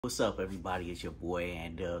What's up, everybody? It's your boy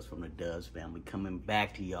and Dubs from the Dubs family coming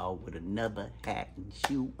back to y'all with another hat and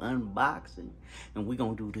shoe unboxing. And we're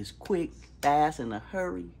going to do this quick, fast, in a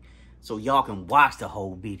hurry so y'all can watch the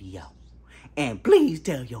whole video. And please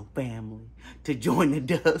tell your family to join the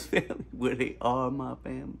Dubs family where they are my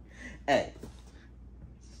family. Hey,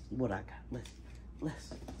 what I got?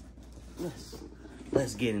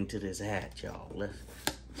 Let's get into this hat, y'all. Let's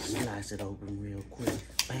slice it open real quick.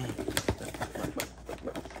 Bam.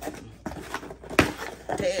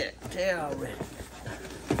 Tear already.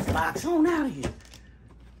 Box on out of here.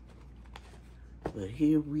 But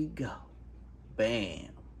here we go. Bam.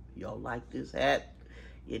 Y'all like this hat?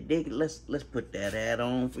 You dig it? Let's put that hat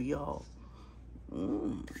on for y'all.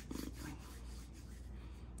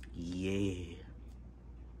 Yeah.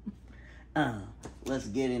 Let's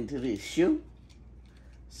get into this shoe.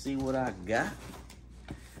 See what I got.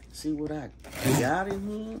 See what I got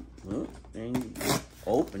in here. And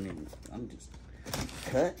opening. I'm just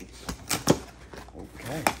cutting.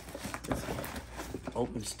 Okay. Let's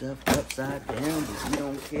open stuff upside down, but we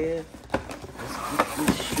don't care. Let's get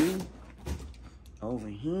this shoe over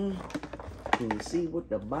here. Can you see what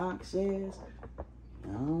the box says?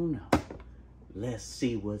 I don't know. Let's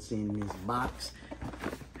see what's in this box.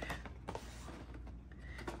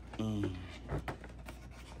 And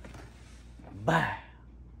bye.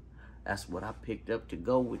 That's what I picked up to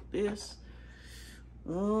go with this.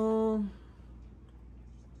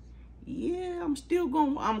 Yeah, I'm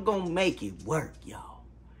gonna make it work, y'all.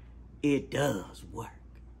 It does work.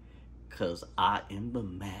 Cause I am the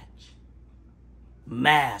match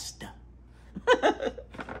master. Throw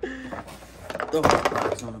the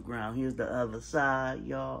box on the ground. Here's the other side,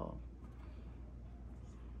 y'all.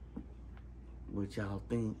 What y'all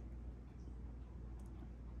think?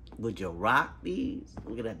 Would you rock these?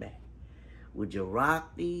 Look at that back. Would you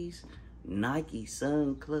rock these Nike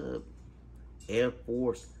Sun Club Air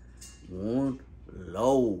Force One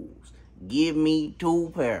lows? Give me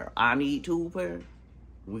 2 pair. I need 2 pair.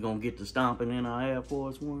 We gonna get to stomping in our Air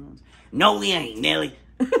Force Ones? No, we ain't, Nelly.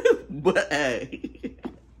 But hey,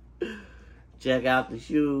 check out the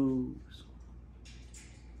shoes.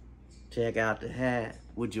 Check out the hat.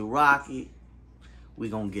 Would you rock it? We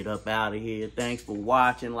gonna get up out of here. Thanks for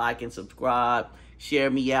watching. Like and subscribe.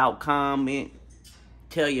 Share me out. Comment.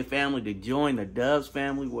 Tell your family to join the Dubs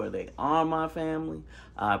family where they are my family.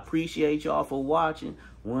 I appreciate y'all for watching.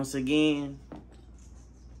 Once again,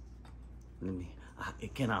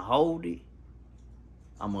 can I hold it?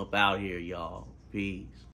 I'm up out here, y'all. Peace.